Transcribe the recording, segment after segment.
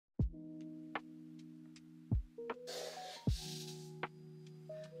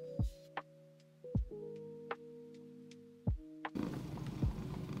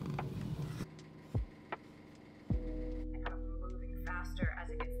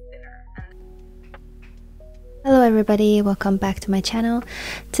Hello everybody, welcome back to my channel.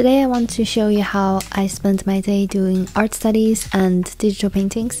 Today I want to show you how I spend my day doing art studies and digital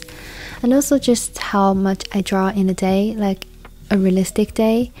paintings, and also just how much I draw in a day, like a realistic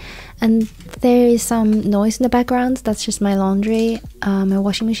day. And there is some noise in the background, that's just my laundry, my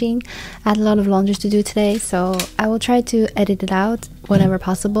washing machine. I had a lot of laundry to do today, so I will try to edit it out whenever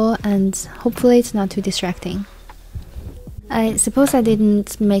possible, and hopefully it's not too distracting. I suppose I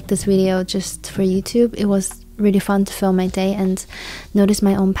didn't make this video just for YouTube. It was really fun to film my day and notice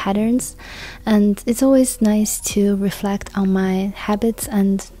my own patterns, and it's always nice to reflect on my habits,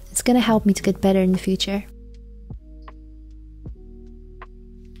 and it's gonna help me to get better in the future.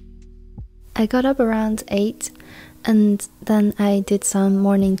 I got up around 8 and then I did some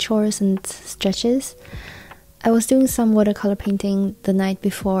morning chores and stretches. I was doing some watercolor painting the night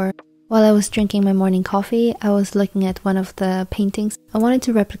before. While I was drinking my morning coffee, I was looking at one of the paintings. I wanted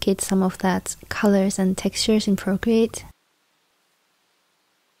to replicate some of that colors and textures in Procreate.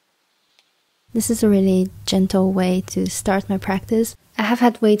 This is a really gentle way to start my practice. I have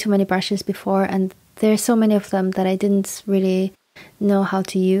had way too many brushes before, and there are so many of them that I didn't really know how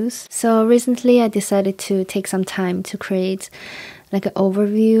to use. So recently I decided to take some time to create like an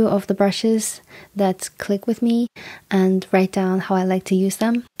overview of the brushes that click with me and write down how I like to use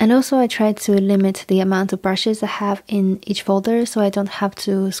them. And also I tried to limit the amount of brushes I have in each folder, so I don't have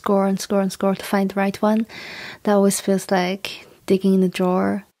to score and score and score to find the right one. That always feels like digging in the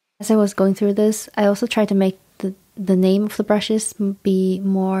drawer. As I was going through this, I also tried to make the name of the brushes be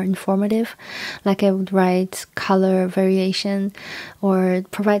more informative, like I would write color variation or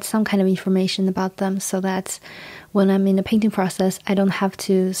provide some kind of information about them, so that when I'm in the painting process I don't have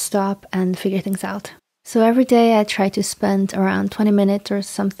to stop and figure things out. So every day I try to spend around 20 minutes or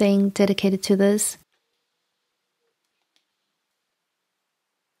something dedicated to this.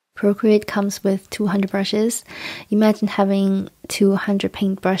 Procreate comes with 200 brushes. Imagine having 200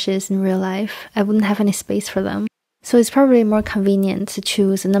 paint brushes in real life. I wouldn't have any space for them. So it's probably more convenient to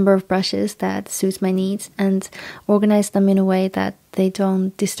choose a number of brushes that suits my needs and organize them in a way that they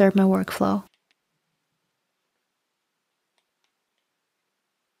don't disturb my workflow.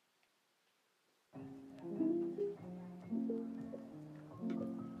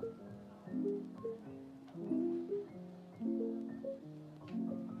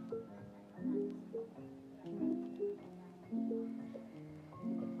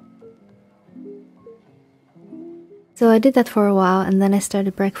 So I did that for a while, and then I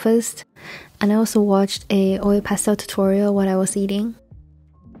started breakfast, and I also watched a oil pastel tutorial while I was eating.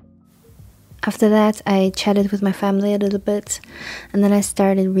 After that I chatted with my family a little bit, and then I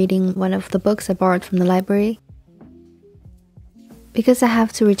started reading one of the books I borrowed from the library. Because I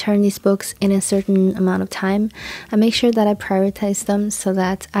have to return these books in a certain amount of time, I make sure that I prioritize them so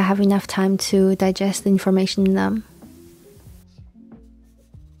that I have enough time to digest the information in them.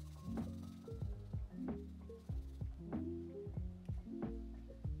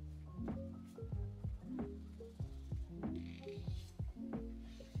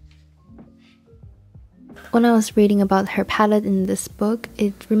 When I was reading about her palette in this book,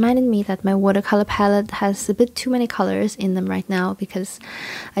 it reminded me that my watercolor palette has a bit too many colors in them right now because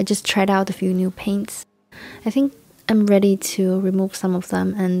I just tried out a few new paints. I think I'm ready to remove some of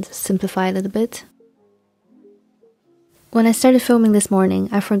them and simplify it a bit. When I started filming this morning,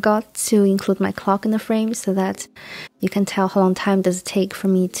 I forgot to include my clock in the frame so that you can tell how long time does it take for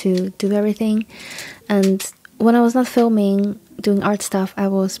me to do everything. And when I was not filming, doing art stuff, I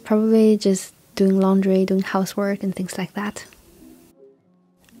was probably just doing laundry, doing housework and things like that.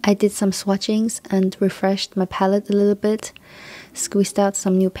 I did some swatchings and refreshed my palette a little bit, squeezed out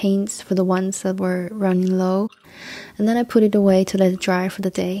some new paints for the ones that were running low, and then I put it away to let it dry for the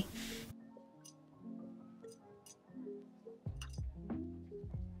day.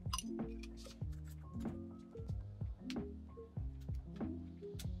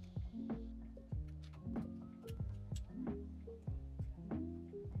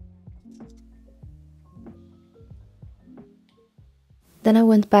 Then I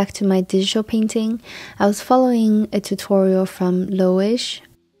went back to my digital painting. I was following a tutorial from Lowish.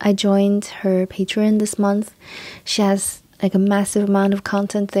 I joined her Patreon this month. She has like a massive amount of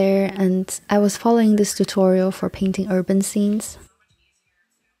content there, and I was following this tutorial for painting urban scenes.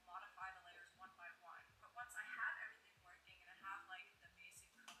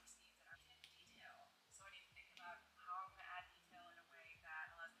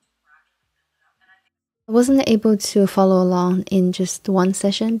 I wasn't able to follow along in just one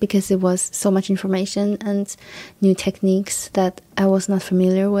session because it was so much information and new techniques that I was not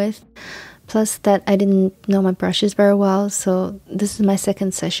familiar with. Plus that I didn't know my brushes very well, so this is my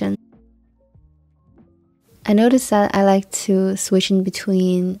second session. I noticed that I like to switch in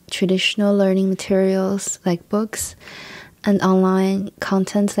between traditional learning materials like books and online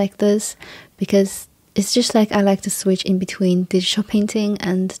content like this because it's just like I like to switch in between digital painting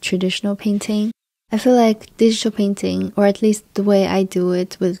and traditional painting. I feel like digital painting, or at least the way I do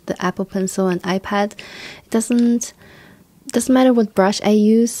it with the Apple Pencil and iPad, it doesn't matter what brush I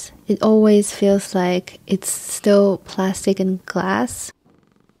use, it always feels like it's still plastic and glass.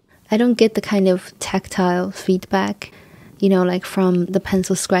 I don't get the kind of tactile feedback, like from the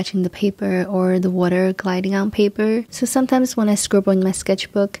pencil scratching the paper or the water gliding on paper. So sometimes when I scribble in my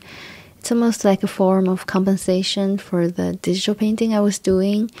sketchbook, it's almost like a form of compensation for the digital painting I was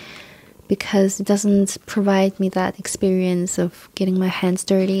doing, because it doesn't provide me that experience of getting my hands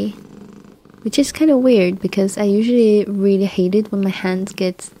dirty, which is kind of weird because I usually really hate it when my hands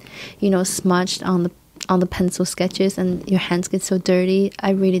get, smudged on the pencil sketches and your hands get so dirty. I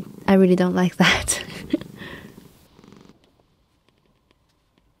really don't like that.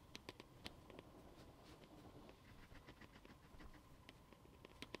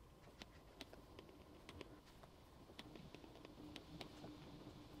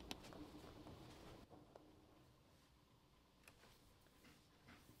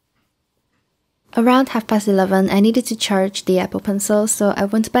 Around 11:30, I needed to charge the Apple Pencil, so I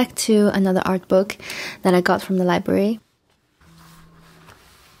went back to another art book that I got from the library.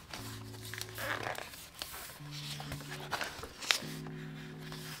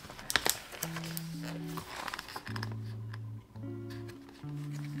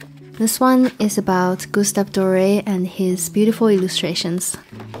 This one is about Gustave Doré and his beautiful illustrations.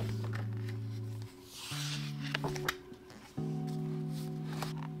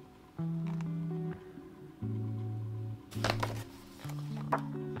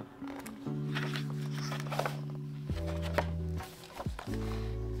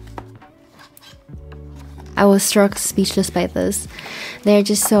 I was struck speechless by this. They're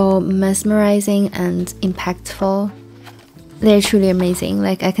just so mesmerizing and impactful. They're truly amazing.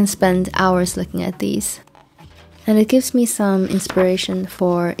 Like, I can spend hours looking at these. And it gives me some inspiration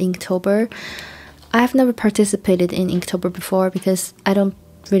for Inktober. I've never participated in Inktober before because I don't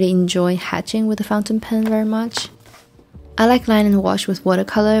really enjoy hatching with a fountain pen very much. I like line and wash with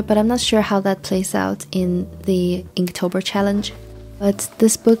watercolor, but I'm not sure how that plays out in the Inktober challenge. But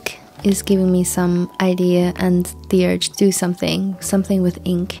this book is giving me some idea and the urge to do something with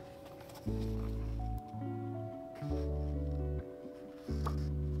ink.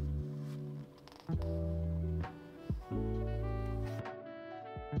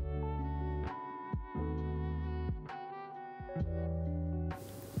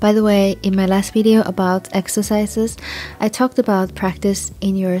 By the way, in my last video about exercises, I talked about practice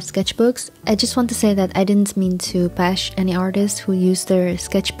in your sketchbooks. I just want to say that I didn't mean to bash any artists who use their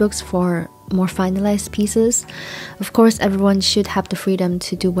sketchbooks for more finalized pieces. Of course, everyone should have the freedom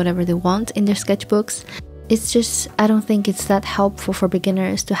to do whatever they want in their sketchbooks. It's just, I don't think it's that helpful for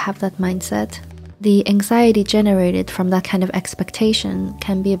beginners to have that mindset. The anxiety generated from that kind of expectation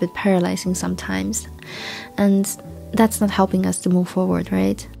can be a bit paralyzing sometimes. And that's not helping us to move forward,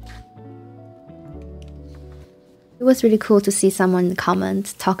 right? It was really cool to see someone in the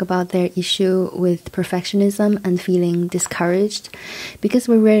comments talk about their issue with perfectionism and feeling discouraged, because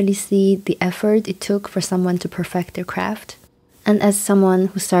we rarely see the effort it took for someone to perfect their craft. And as someone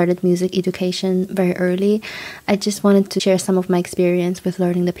who started music education very early, I just wanted to share some of my experience with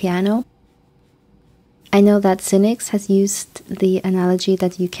learning the piano. I know that Cynics has used the analogy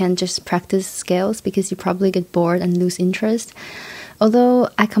that you can't just practice scales because you probably get bored and lose interest. Although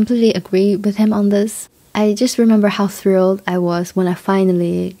I completely agree with him on this. I just remember how thrilled I was when I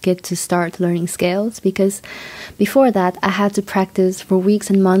finally get to start learning scales, because before that I had to practice for weeks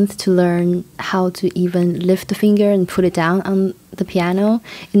and months to learn how to even lift the finger and put it down on the piano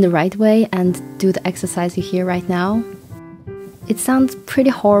in the right way and do the exercise you hear right now. It sounds pretty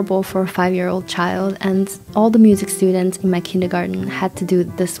horrible for a 5-year-old child, and all the music students in my kindergarten had to do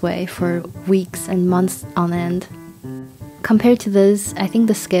it this way for weeks and months on end. Compared to this, I think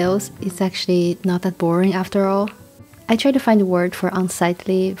the scales is actually not that boring after all. I tried to find a word for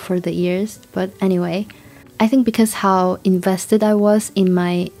unsightly for the ears, but anyway, I think because how invested I was in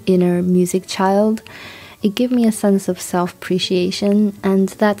my inner music child, it gave me a sense of self-appreciation, and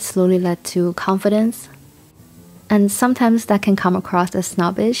that slowly led to confidence. And sometimes that can come across as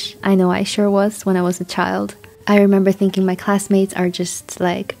snobbish. I know I sure was when I was a child. I remember thinking my classmates are just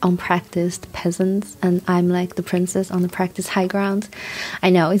like unpracticed peasants and I'm like the princess on the practice high ground. I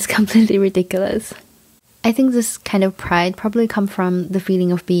know, it's completely ridiculous. I think this kind of pride probably comes from the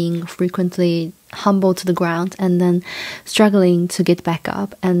feeling of being frequently humbled to the ground and then struggling to get back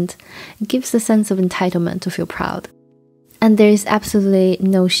up, and it gives a sense of entitlement to feel proud. And there is absolutely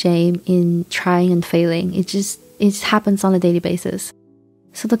no shame in trying and failing. It happens on a daily basis.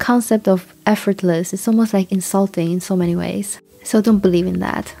 So the concept of effortless is almost like insulting in so many ways. So don't believe in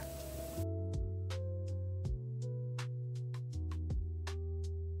that.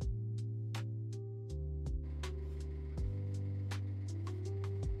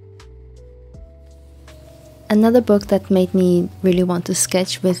 Another book that made me really want to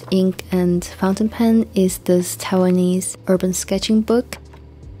sketch with ink and fountain pen is this Taiwanese urban sketching book.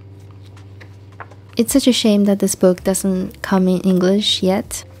 It's such a shame that this book doesn't come in English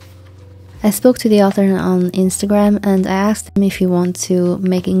yet. I spoke to the author on Instagram and I asked him if he wants to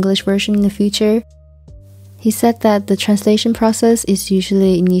make an English version in the future. He said that the translation process is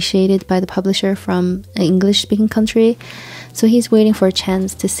usually initiated by the publisher from an English-speaking country, so he's waiting for a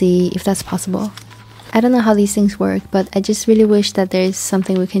chance to see if that's possible. I don't know how these things work, but I just really wish that there's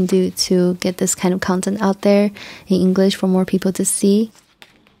something we can do to get this kind of content out there in English for more people to see.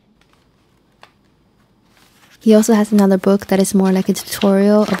 He also has another book that is more like a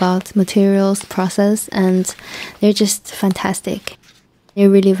tutorial about materials, process, and they're just fantastic. They're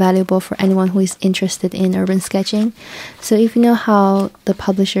really valuable for anyone who is interested in urban sketching. So if you know how the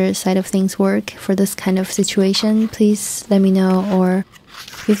publisher side of things work for this kind of situation, please let me know, or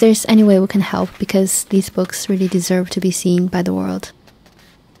if there's any way we can help, because these books really deserve to be seen by the world.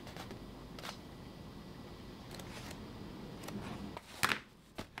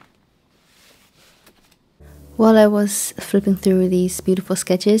 While I was flipping through these beautiful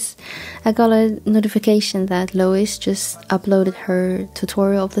sketches, I got a notification that Lois just uploaded her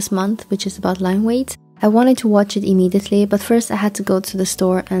tutorial of this month, which is about line weight. I wanted to watch it immediately, but first I had to go to the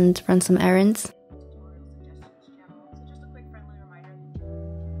store and run some errands.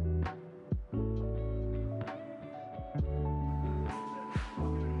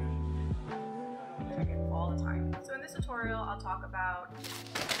 I'll talk about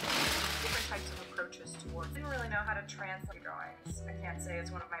different types of approaches to work. I didn't really know how to translate drawings. I can't say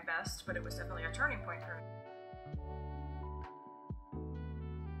it's one of my best, but it was definitely a turning point for me.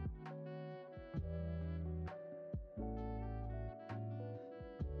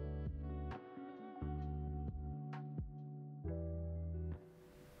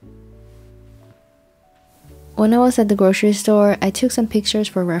 When I was at the grocery store, I took some pictures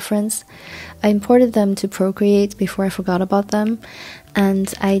for reference. I imported them to Procreate before I forgot about them,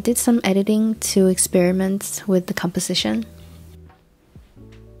 and I did some editing to experiment with the composition.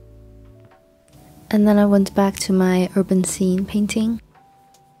 And then I went back to my urban scene painting.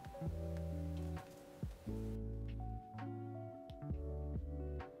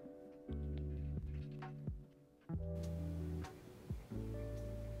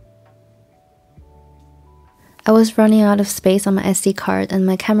 I was running out of space on my SD card and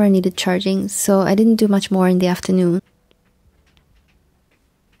my camera needed charging, so I didn't do much more in the afternoon.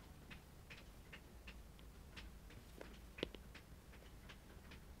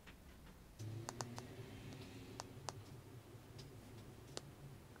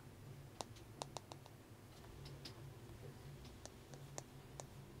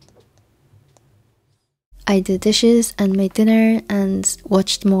 I did dishes and made dinner and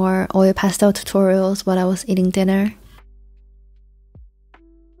watched more oil pastel tutorials while I was eating dinner.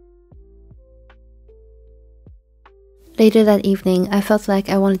 Later that evening, I felt like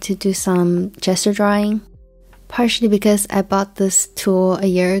I wanted to do some gesture drawing, partially because I bought this tool a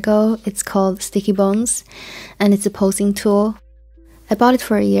year ago. It's called Sticky Bones, and it's a posing tool. I bought it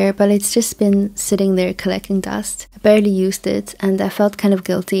for a year, but it's just been sitting there collecting dust. I barely used it, and I felt kind of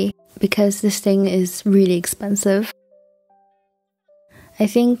guilty, because this thing is really expensive. I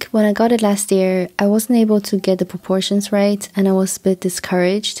think when I got it last year, I wasn't able to get the proportions right and I was a bit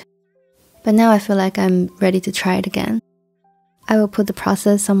discouraged. But now I feel like I'm ready to try it again. I will put the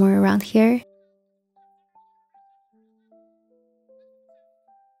process somewhere around here.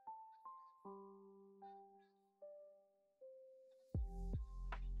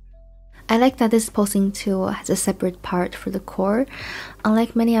 I like that this posing tool has a separate part for the core.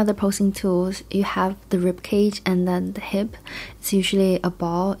 Unlike many other posing tools, you have the rib cage and then the hip. It's usually a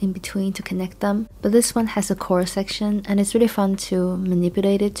ball in between to connect them. But this one has a core section and it's really fun to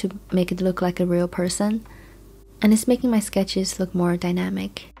manipulate it to make it look like a real person. And it's making my sketches look more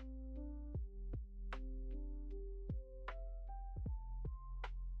dynamic.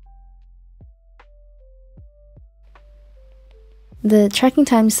 The tracking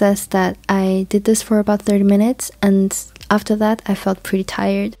time says that I did this for about 30 minutes, and after that I felt pretty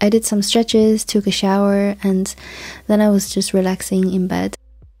tired. I did some stretches, took a shower, and then I was just relaxing in bed.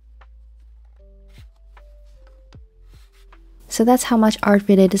 So that's how much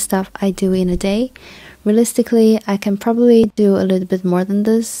art-related stuff I do in a day. Realistically, I can probably do a little bit more than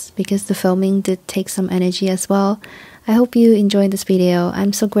this because the filming did take some energy as well. I hope you enjoyed this video.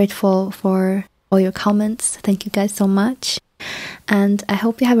 I'm so grateful for all your comments. Thank you guys so much. And I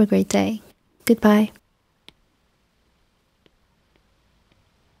hope you have a great day. Goodbye.